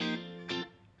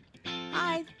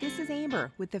this is Amber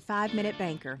with the 5 Minute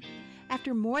Banker.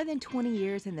 After more than 20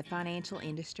 years in the financial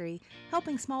industry,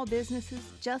 helping small businesses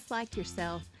just like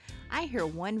yourself, I hear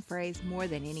one phrase more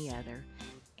than any other.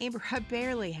 Amber, I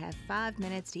barely have 5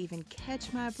 minutes to even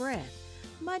catch my breath,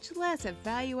 much less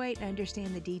evaluate and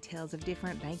understand the details of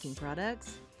different banking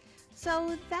products.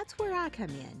 So that's where I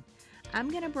come in. I'm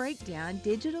going to break down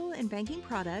digital and banking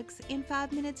products in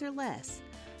 5 minutes or less.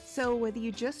 So whether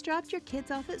you just dropped your kids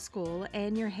off at school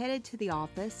and you're headed to the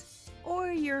office, or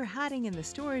you're hiding in the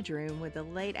storage room with a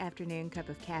late afternoon cup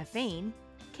of caffeine,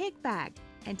 kick back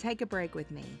and take a break with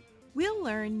me. We'll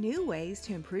learn new ways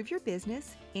to improve your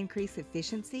business, increase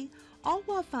efficiency, all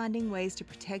while finding ways to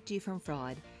protect you from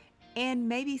fraud, and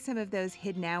maybe some of those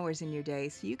hidden hours in your day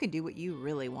so you can do what you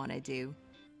really want to do.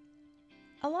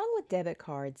 Along with debit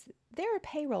cards, there are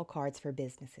payroll cards for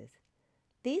businesses.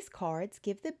 These cards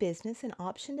give the business an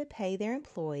option to pay their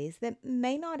employees that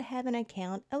may not have an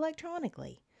account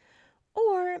electronically.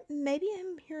 Or maybe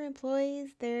your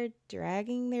employees, they're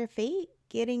dragging their feet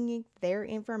getting their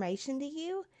information to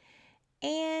you,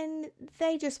 and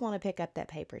they just want to pick up that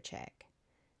paper check.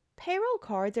 Payroll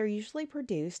cards are usually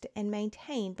produced and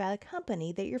maintained by the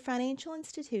company that your financial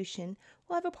institution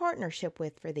will have a partnership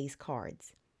with for these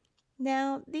cards.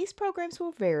 Now, these programs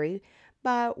will vary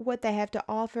by what they have to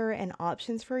offer and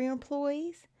options for your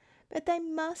employees, but they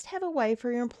must have a way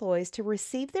for your employees to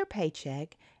receive their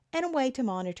paycheck and a way to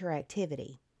monitor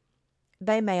activity.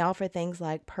 They may offer things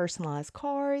like personalized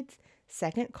cards,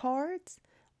 second cards,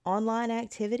 online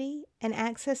activity, and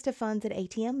access to funds at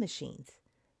ATM machines.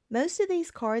 Most of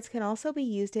these cards can also be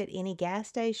used at any gas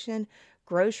station,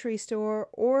 grocery store,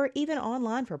 or even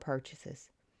online for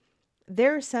purchases.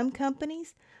 There are some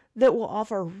companies that will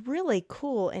offer really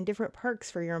cool and different perks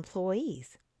for your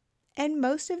employees. And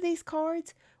most of these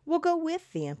cards will go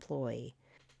with the employee.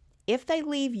 If they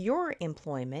leave your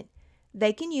employment,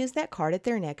 they can use that card at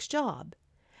their next job.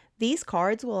 These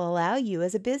cards will allow you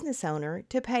as a business owner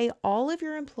to pay all of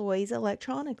your employees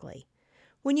electronically.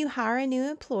 When you hire a new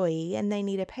employee and they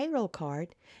need a payroll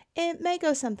card, it may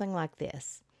go something like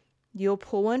this. You'll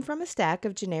pull one from a stack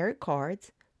of generic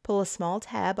cards, pull a small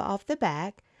tab off the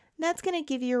back, and that's going to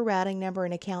give you your routing number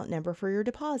and account number for your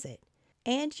deposit.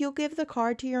 And you'll give the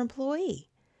card to your employee.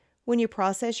 When you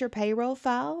process your payroll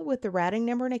file with the routing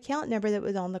number and account number that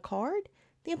was on the card,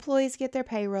 the employees get their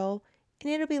payroll and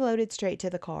it'll be loaded straight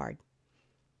to the card.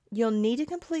 You'll need to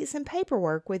complete some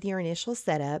paperwork with your initial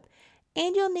setup,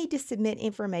 and you'll need to submit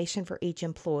information for each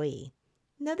employee.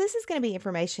 Now, this is going to be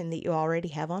information that you already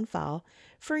have on file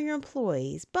for your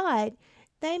employees, but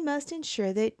they must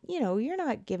ensure that, you're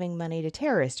not giving money to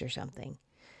terrorists or something.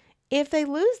 If they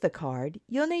lose the card,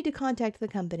 you'll need to contact the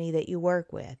company that you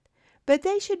work with, but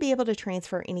they should be able to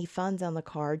transfer any funds on the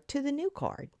card to the new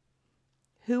card.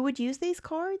 Who would use these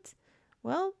cards?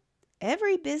 Well,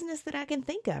 every business that I can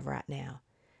think of right now.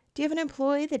 Do you have an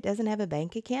employee that doesn't have a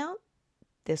bank account?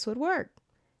 This would work.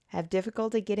 Have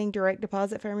difficulty getting direct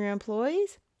deposit from your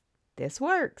employees? This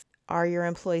works. Are your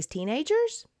employees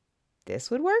teenagers? This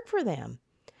would work for them.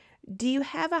 Do you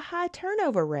have a high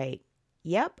turnover rate?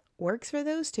 Yep, works for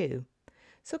those too.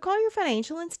 So call your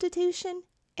financial institution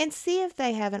and see if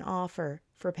they have an offer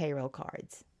for payroll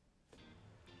cards.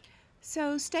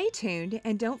 So stay tuned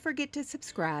and don't forget to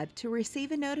subscribe to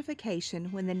receive a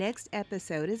notification when the next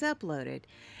episode is uploaded.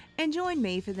 And join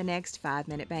me for the next 5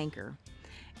 Minute Banker.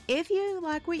 If you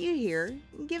like what you hear,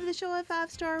 give the show a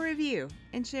 5-star review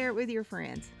and share it with your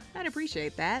friends. I'd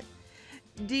appreciate that.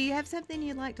 Do you have something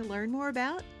you'd like to learn more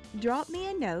about? Drop me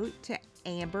a note to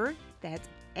Amber, that's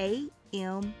AMBER,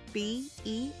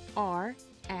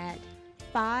 at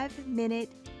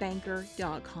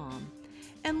 5minutebanker.com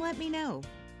and let me know.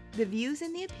 The views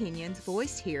and the opinions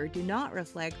voiced here do not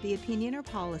reflect the opinion or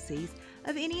policies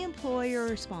of any employer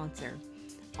or sponsor.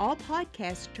 All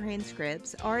podcast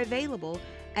transcripts are available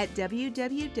at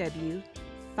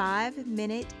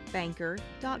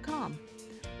www.5minutebanker.com.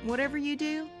 Whatever you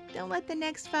do, don't let the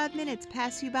next 5 minutes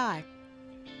pass you by.